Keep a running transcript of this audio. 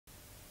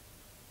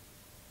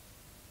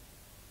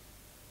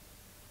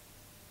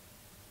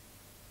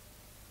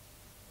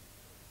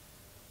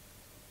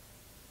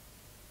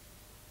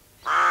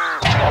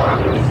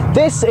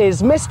This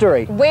is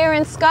Mystery. We're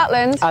in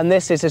Scotland. And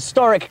this is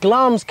historic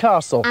Glamis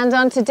Castle. And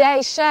on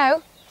today's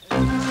show...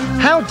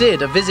 How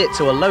did a visit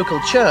to a local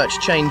church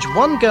change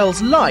one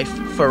girl's life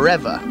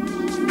forever?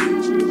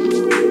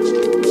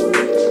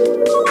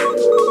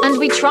 And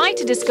we tried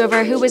to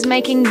discover who was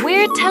making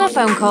weird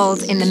telephone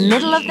calls in the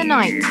middle of the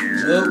night.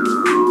 Hello?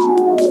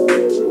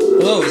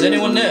 Hello, is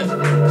anyone there?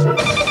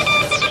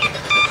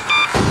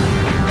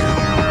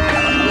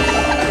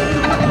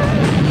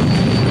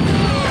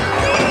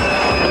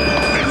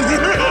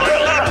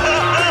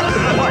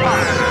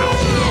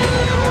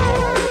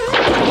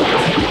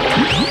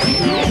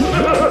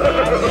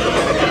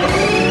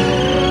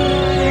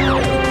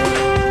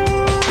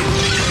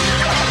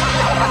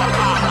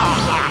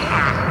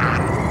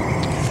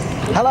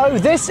 Hello,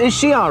 this is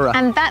Chiara.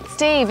 And that's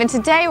Steve, and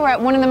today we're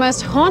at one of the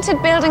most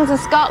haunted buildings in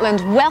Scotland.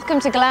 Welcome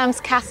to Glamis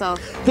Castle.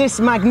 This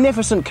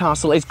magnificent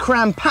castle is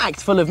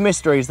cram-packed full of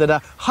mysteries that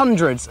are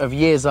hundreds of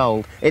years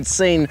old. It's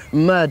seen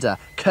murder,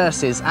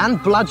 curses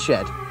and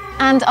bloodshed.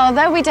 And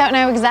although we don't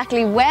know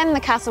exactly when the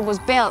castle was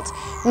built,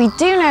 we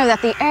do know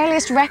that the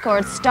earliest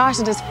records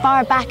started as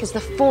far back as the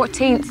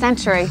 14th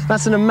century.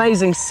 That's an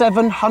amazing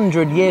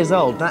 700 years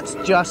old. That's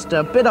just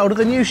a bit older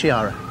than you,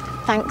 Chiara.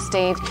 Thanks,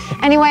 Steve.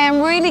 Anyway,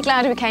 I'm really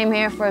glad we came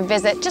here for a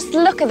visit. Just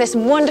look at this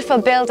wonderful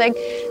building,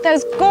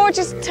 those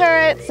gorgeous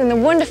turrets and the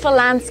wonderful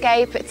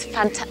landscape. It's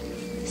fantastic.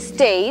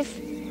 Steve?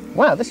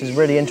 Wow, this is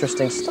really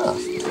interesting stuff.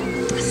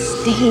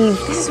 Steve,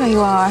 this is where you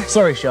are.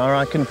 Sorry, Chiara,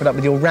 I couldn't put up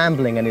with your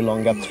rambling any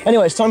longer.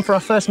 Anyway, it's time for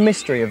our first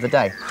mystery of the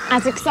day.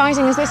 As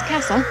exciting as this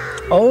castle?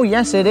 Oh,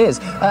 yes, it is.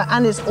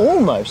 And it's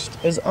almost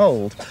as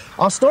old.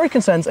 Our story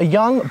concerns a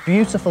young,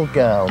 beautiful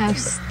girl. Oh,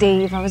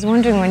 Steve, I was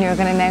wondering when you were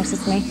going to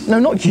notice me. No,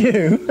 not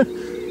you.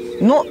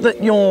 Not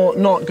that you're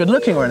not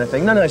good-looking or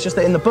anything. No, it's just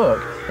that in the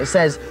book it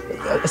says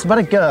it's about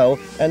a girl,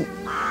 and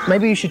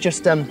maybe you should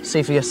just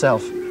see for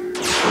yourself.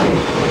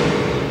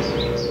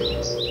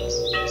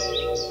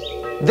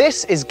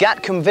 This is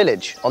Gatcombe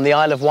Village on the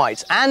Isle of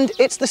Wight, and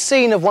it's the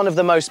scene of one of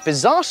the most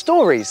bizarre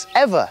stories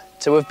ever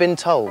to have been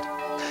told.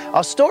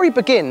 Our story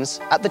begins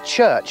at the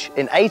church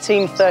in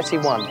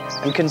 1831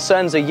 and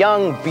concerns a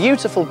young,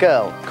 beautiful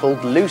girl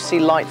called Lucy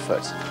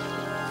Lightfoot.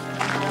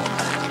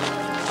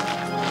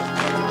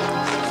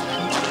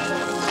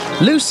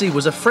 Lucy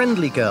was a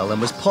friendly girl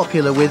and was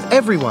popular with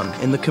everyone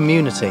in the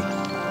community.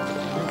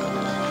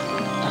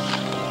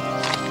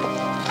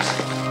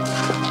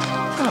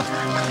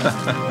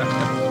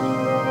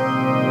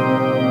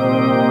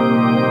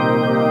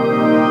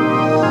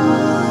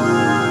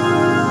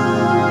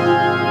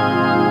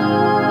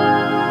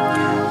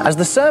 As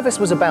the service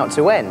was about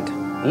to end,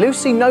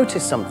 Lucy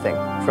noticed something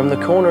from the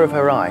corner of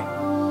her eye.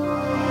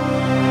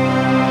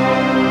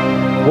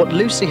 What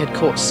Lucy had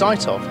caught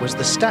sight of was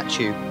the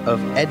statue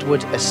of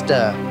Edward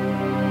Astor.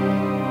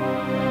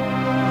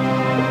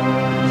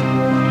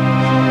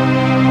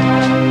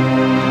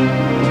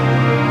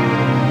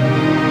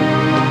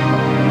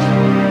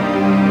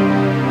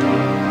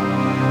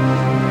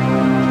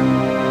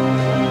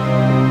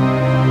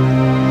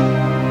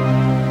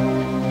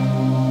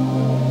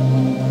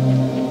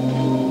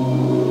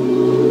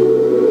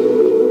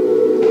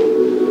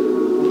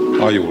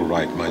 Are you all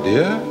right, my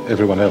dear?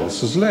 Everyone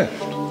else has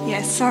left.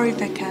 Yes, sorry,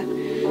 Vicar.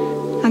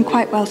 I'm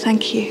quite well,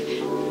 thank you.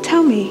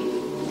 Tell me,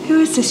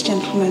 who is this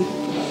gentleman?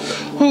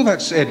 Oh,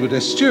 that's Edward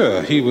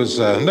Astor. He was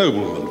a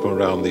nobleman from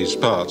around these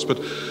parts, but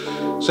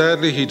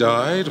sadly he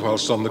died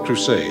whilst on the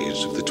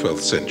Crusades of the 12th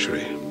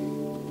century.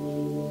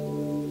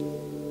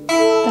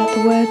 That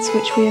the words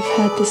which we have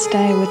heard this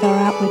day with our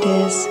outward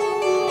ears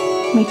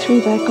may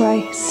through their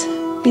grace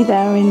be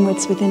there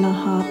inwards within our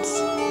hearts,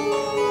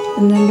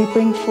 and then we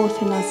bring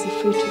forth in us the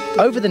fruit of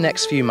the... Over the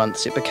next few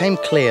months, it became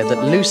clear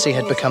that Lucy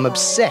had become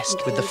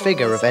obsessed with the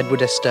figure of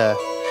Edward Astor.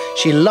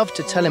 She loved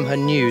to tell him her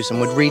news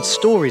and would read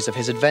stories of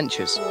his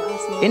adventures.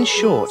 In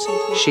short,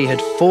 she had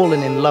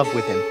fallen in love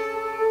with him.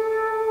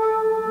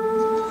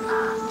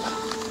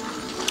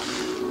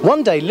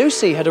 One day,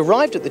 Lucy had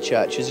arrived at the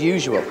church as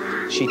usual.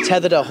 She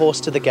tethered her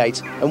horse to the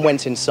gate and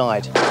went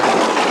inside.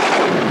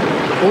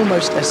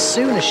 Almost as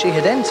soon as she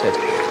had entered,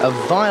 a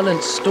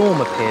violent storm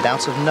appeared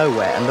out of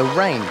nowhere and the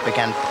rain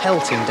began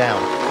pelting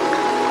down.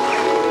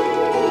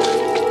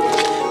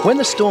 When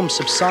the storm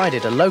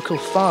subsided, a local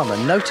farmer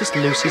noticed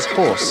Lucy's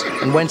horse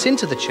and went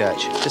into the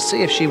church to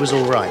see if she was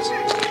all right.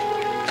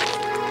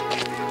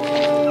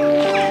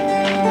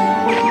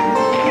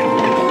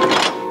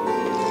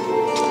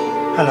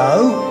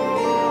 Hello?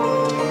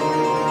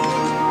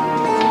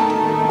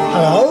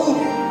 Hello?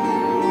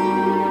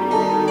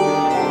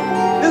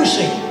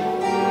 Lucy,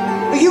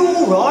 are you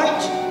all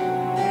right?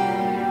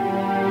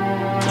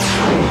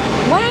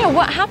 Wow,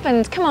 what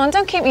happened? Come on,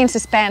 don't keep me in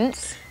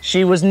suspense.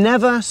 She was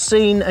never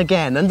seen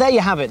again. And there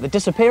you have it, the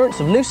disappearance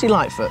of Lucy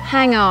Lightfoot.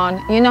 Hang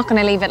on, you're not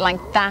going to leave it like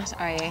that,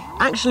 are you?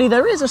 Actually,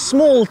 there is a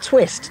small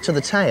twist to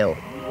the tale.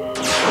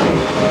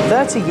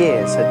 30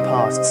 years had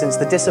passed since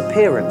the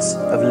disappearance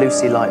of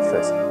Lucy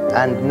Lightfoot,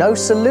 and no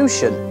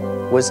solution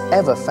was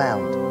ever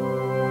found.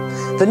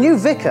 The new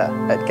vicar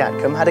at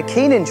Gatcombe had a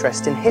keen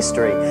interest in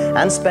history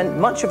and spent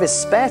much of his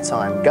spare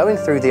time going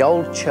through the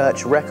old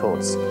church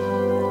records.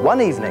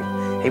 One evening,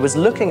 he was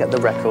looking at the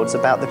records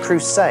about the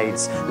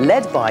Crusades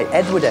led by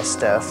Edward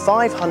Esteur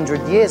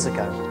 500 years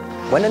ago,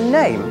 when a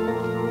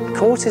name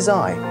caught his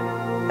eye,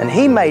 and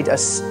he made a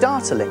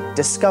startling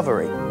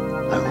discovery.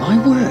 Oh,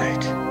 my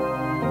word.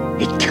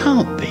 It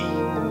can't be.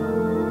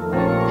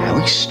 How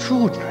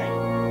extraordinary.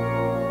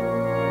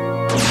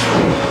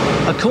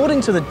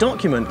 According to the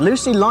document,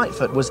 Lucy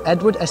Lightfoot was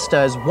Edward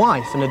Esteur's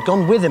wife and had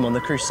gone with him on the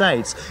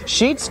Crusades.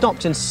 She'd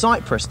stopped in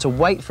Cyprus to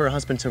wait for her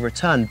husband to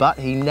return, but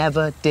he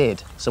never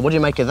did. So what do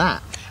you make of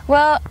that?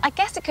 Well, I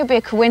guess it could be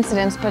a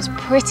coincidence, but it's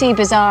pretty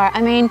bizarre.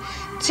 I mean,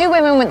 two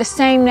women with the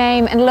same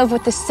name in love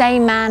with the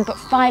same man, but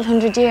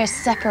 500 years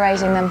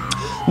separating them.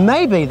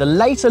 Maybe the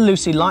later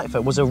Lucy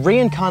Lightfoot was a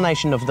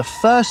reincarnation of the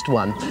first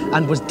one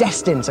and was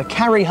destined to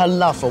carry her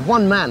love for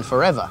one man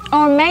forever.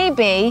 Or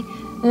maybe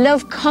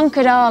love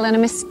conquered all and a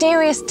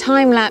mysterious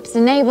time lapse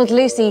enabled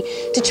Lucy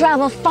to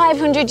travel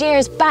 500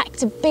 years back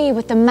to be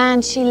with the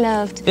man she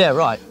loved. Yeah,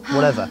 right,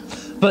 whatever.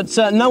 But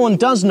no one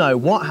does know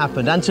what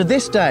happened, and to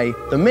this day,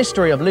 the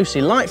mystery of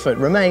Lucy Lightfoot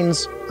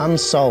remains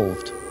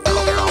unsolved. Here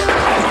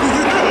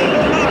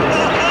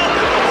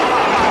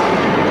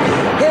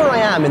I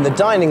am in the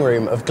dining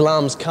room of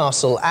Glamis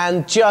Castle,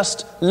 and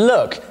just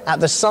look at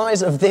the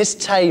size of this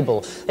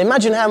table.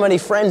 Imagine how many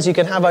friends you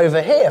can have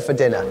over here for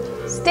dinner.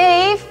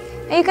 Steve,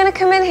 are you going to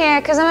come in here?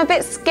 Because I'm a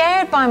bit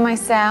scared by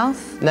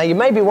myself. Now, you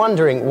may be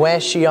wondering where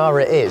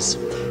Chiara is.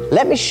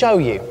 Let me show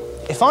you.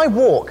 If I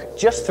walk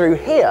just through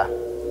here,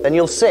 then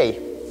you'll see.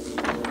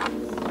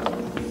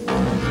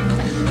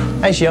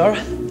 Hey, Chiara.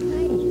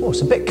 Oh,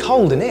 it's a bit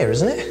cold in here,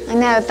 isn't it? I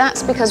know,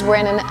 that's because we're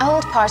in an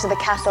old part of the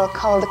castle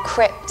called the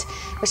crypt,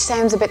 which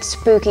sounds a bit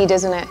spooky,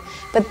 doesn't it?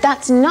 But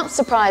that's not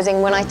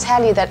surprising when I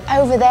tell you that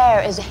over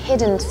there is a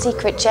hidden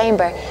secret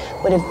chamber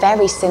with a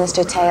very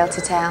sinister tale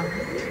to tell.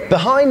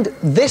 Behind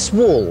this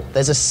wall,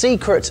 there's a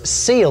secret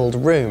sealed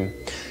room.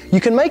 You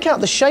can make out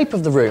the shape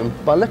of the room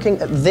by looking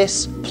at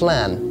this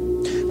plan.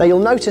 Now, you'll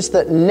notice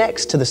that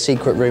next to the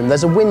secret room,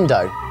 there's a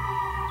window.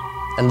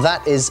 And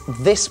that is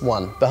this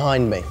one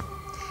behind me.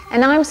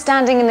 And I'm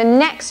standing in the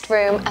next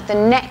room at the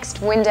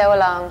next window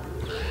along.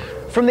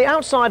 From the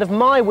outside of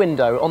my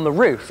window on the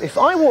roof, if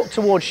I walk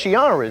towards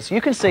Chiara's, you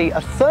can see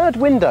a third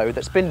window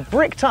that's been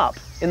bricked up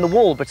in the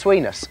wall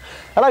between us.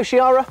 Hello,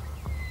 Chiara.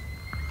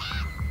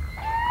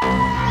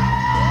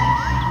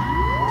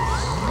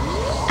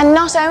 And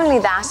not only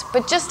that,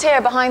 but just here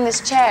behind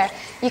this chair,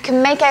 you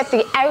can make out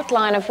the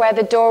outline of where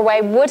the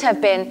doorway would have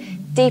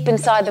been deep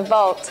inside the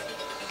vault.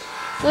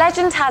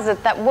 Legend has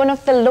it that one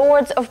of the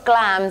Lords of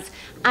Glamis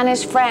and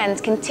his friends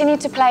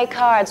continued to play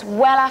cards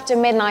well after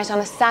midnight on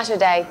a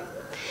Saturday.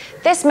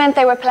 This meant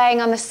they were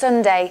playing on the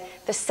Sunday,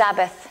 the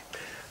Sabbath.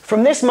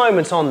 From this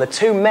moment on, the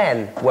two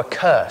men were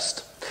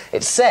cursed.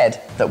 It's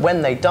said that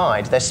when they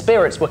died, their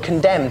spirits were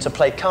condemned to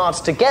play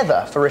cards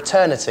together for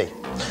eternity.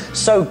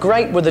 So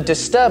great were the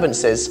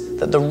disturbances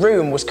that the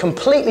room was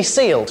completely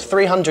sealed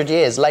 300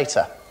 years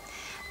later.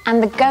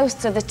 And the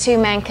ghosts of the two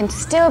men can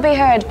still be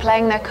heard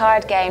playing their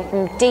card game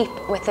from deep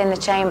within the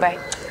chamber.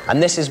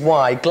 And this is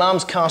why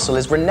Glamis Castle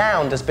is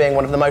renowned as being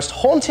one of the most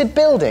haunted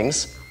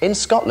buildings in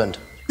Scotland.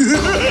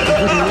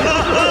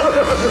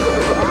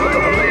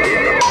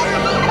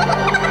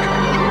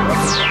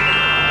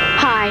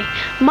 Hi,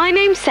 my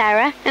name's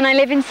Sarah and I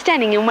live in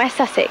Stenning in West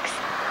Sussex.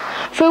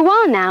 For a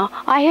while now,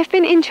 I have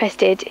been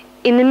interested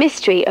in the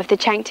mystery of the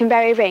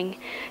Chanctonbury Ring,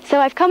 so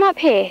I've come up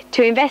here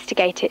to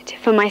investigate it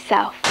for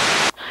myself.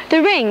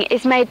 The ring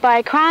is made by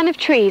a crown of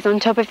trees on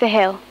top of the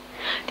hill.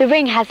 The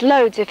ring has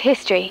loads of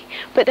history,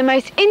 but the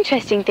most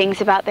interesting things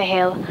about the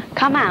hill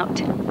come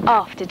out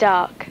after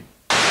dark.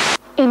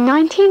 In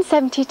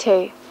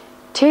 1972,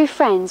 two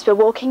friends were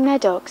walking their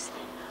dogs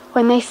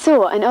when they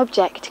saw an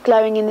object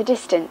glowing in the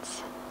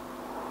distance.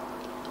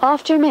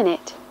 After a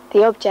minute,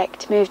 the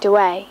object moved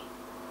away.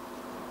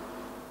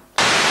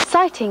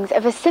 Sightings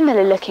of a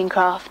similar looking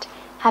craft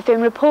have been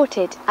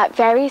reported at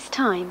various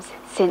times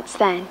since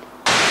then.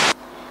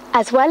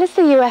 As well as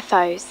the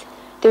UFOs,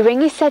 the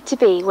ring is said to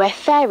be where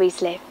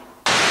fairies live.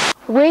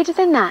 Weirder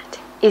than that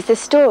is the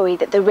story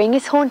that the ring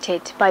is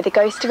haunted by the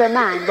ghost of a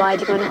man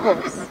riding on a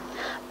horse.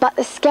 But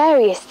the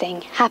scariest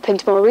thing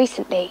happened more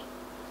recently.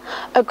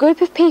 A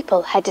group of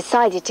people had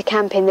decided to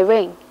camp in the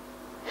ring.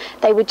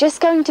 They were just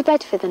going to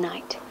bed for the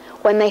night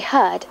when they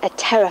heard a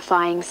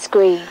terrifying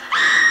scream.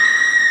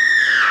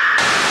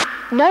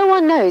 No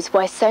one knows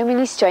why so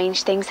many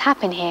strange things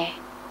happen here.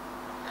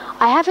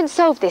 I haven't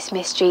solved this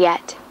mystery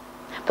yet,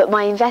 but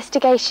my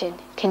investigation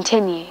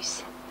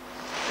continues.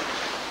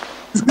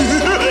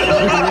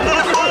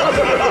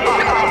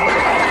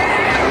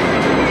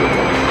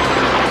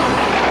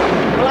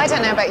 Well, I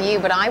don't know about you,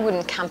 but I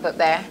wouldn't camp up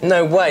there.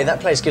 No way, that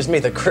place gives me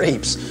the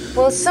creeps.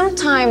 Well,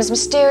 sometimes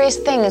mysterious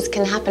things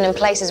can happen in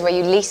places where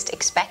you least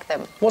expect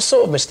them. What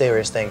sort of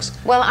mysterious things?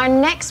 Well, our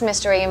next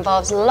mystery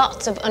involves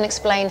lots of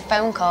unexplained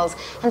phone calls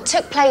and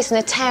took place in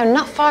a town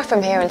not far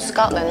from here in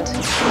Scotland.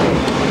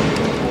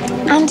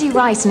 Andy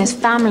Rice and his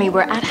family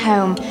were at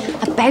home,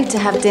 a about to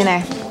have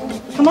dinner.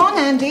 Come on,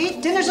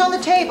 Andy. Dinner's on the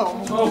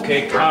table.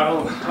 Okay,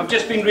 Carol. I've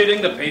just been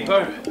reading the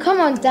paper.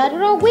 Come on, Dad.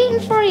 We're all waiting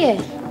for you.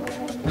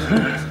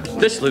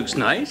 This looks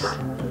nice.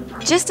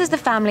 Just as the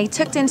family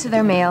tucked into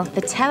their meal,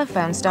 the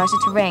telephone started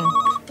to ring.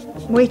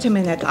 Wait a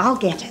minute. I'll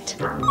get it.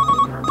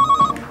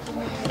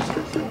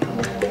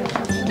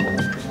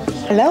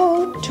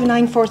 Hello?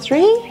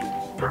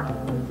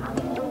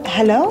 2943?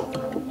 Hello?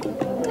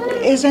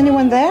 Is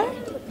anyone there?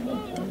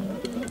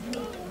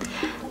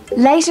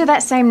 Later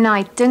that same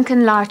night,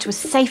 Duncan Larch was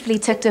safely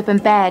tucked up in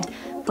bed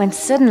when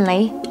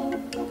suddenly...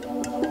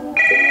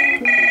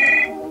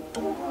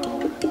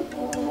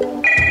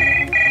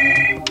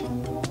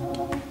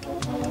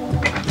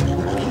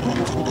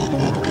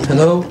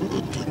 Hello?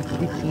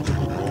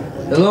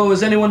 Hello,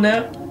 is anyone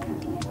there?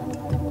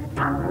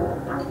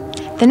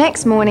 The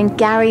next morning,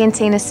 Gary and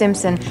Tina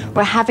Simpson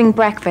were having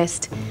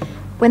breakfast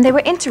when they were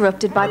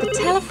interrupted by the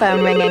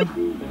telephone ringing.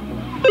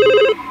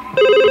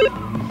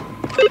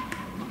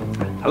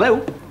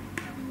 Hello?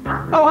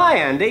 Oh, hi,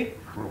 Andy.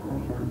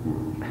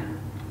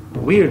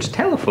 Weird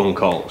telephone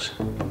calls.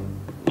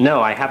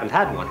 No, I haven't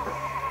had one.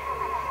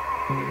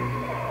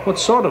 What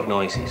sort of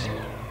noises?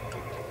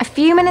 A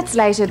few minutes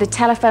later, the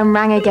telephone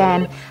rang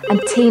again,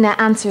 and Tina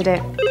answered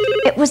it.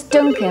 It was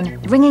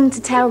Duncan, ringing to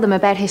tell them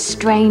about his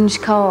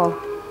strange call.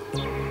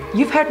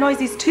 You've heard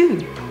noises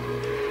too?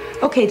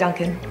 Okay,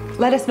 Duncan,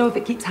 let us know if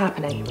it keeps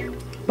happening.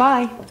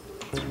 Bye.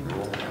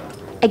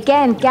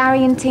 Again,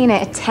 Gary and Tina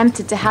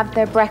attempted to have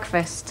their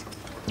breakfast.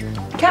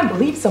 Can't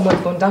believe someone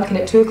phoned Duncan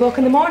at 2 o'clock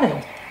in the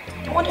morning.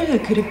 I wonder who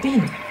it could have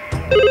been.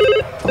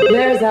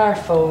 There's our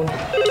phone.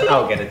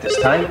 I'll get it this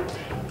time.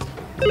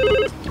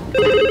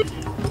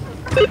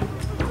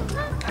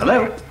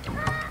 Hello?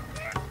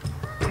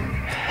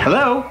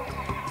 Hello?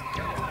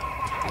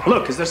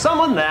 Look, is there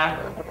someone there?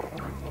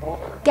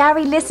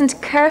 Gary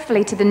listened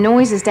carefully to the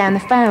noises down the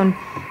phone,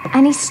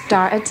 and he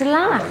started to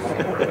laugh.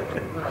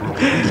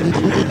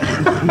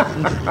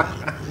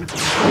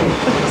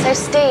 So,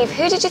 Steve,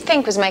 who did you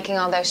think was making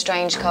all those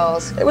strange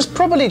calls? It was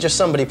probably just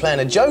somebody playing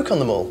a joke on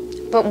them all.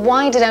 But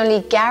why did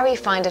only Gary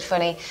find it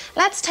funny?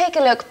 Let's take a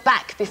look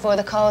back before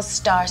the calls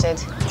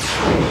started.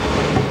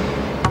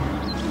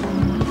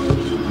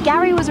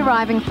 Gary was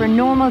arriving for a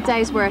normal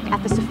day's work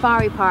at the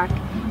safari park,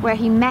 where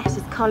he met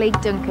his colleague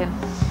Duncan.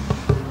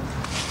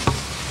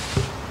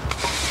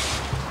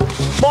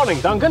 Morning,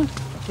 Duncan.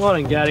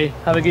 Morning, Gary.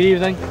 Have a good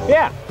evening?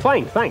 Yeah,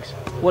 fine, thanks.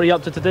 What are you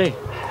up to today?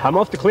 I'm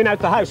off to clean out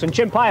the house on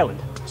Chimp Island.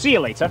 See you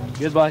later.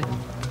 Goodbye.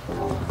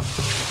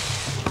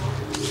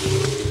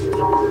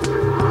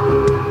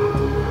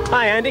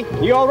 Hi, Andy.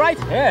 You all right?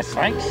 Yes,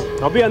 thanks.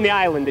 I'll be on the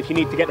island if you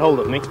need to get hold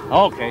of me.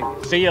 Okay.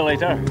 See you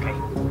later. Okay.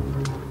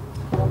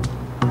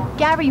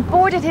 Gary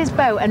boarded his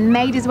boat and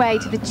made his way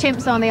to the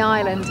chimps on the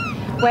island,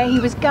 where he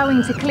was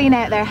going to clean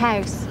out their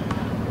house.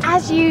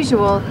 As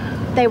usual,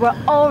 they were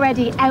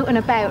already out and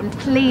about and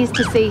pleased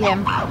to see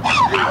him.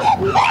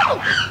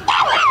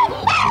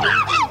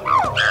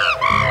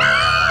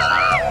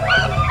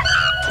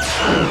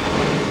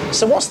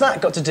 So what's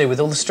that got to do with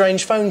all the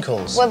strange phone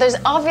calls? Well, there's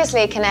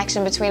obviously a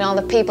connection between all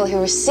the people who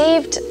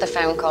received the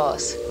phone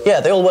calls. Yeah,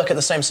 they all work at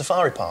the same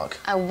safari park.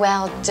 Oh,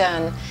 well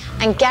done.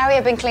 And Gary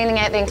had been cleaning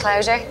out the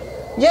enclosure?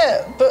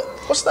 Yeah, but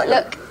what's that?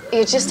 Look,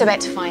 you're just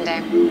about to find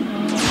out.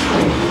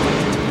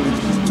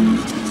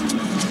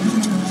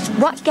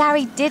 What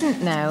Gary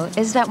didn't know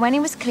is that when he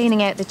was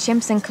cleaning out the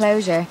chimp's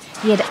enclosure,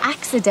 he had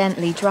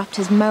accidentally dropped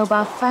his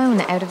mobile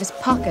phone out of his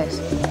pocket.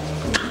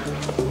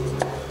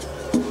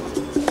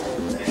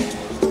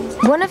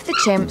 One of the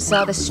chimps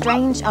saw the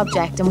strange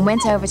object and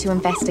went over to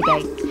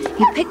investigate.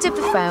 He picked up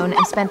the phone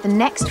and spent the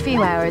next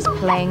few hours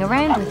playing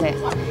around with it.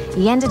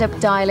 He ended up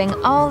dialing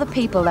all the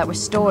people that were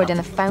stored in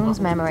the phone's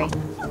memory.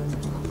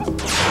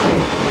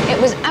 It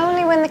was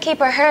only when the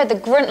keeper heard the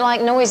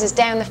grunt-like noises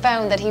down the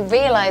phone that he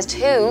realised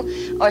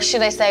who, or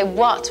should I say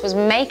what, was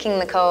making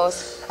the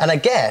calls. And I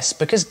guess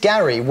because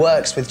Gary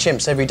works with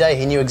chimps every day,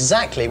 he knew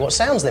exactly what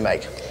sounds they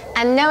make.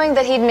 And knowing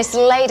that he'd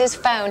mislaid his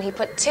phone, he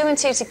put two and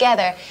two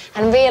together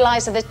and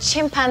realised that the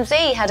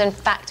chimpanzee had in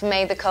fact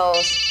made the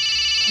calls.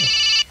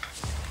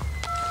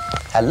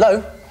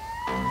 Hello?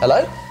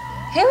 Hello?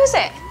 Who is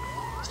it?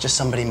 It's just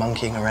somebody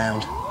monkeying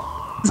around.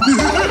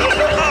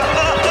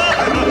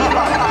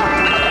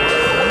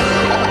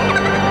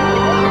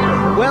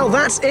 Well,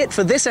 that's it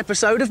for this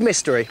episode of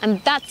Mystery.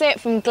 And that's it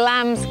from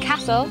Glam's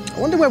Castle. I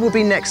wonder where we'll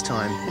be next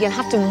time. You'll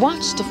have to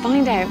watch to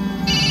find out.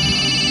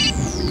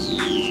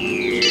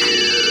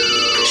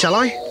 Shall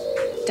I?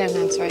 Don't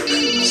answer it.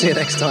 See you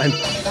next time.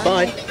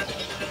 Bye.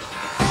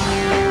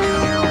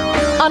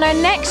 On our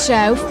next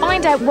show,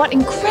 find out what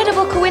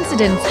incredible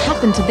coincidence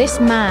happened to this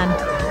man.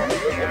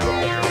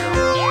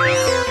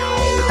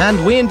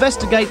 And we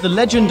investigate the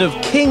legend of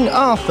King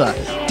Arthur.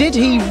 Did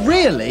he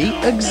really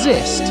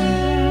exist?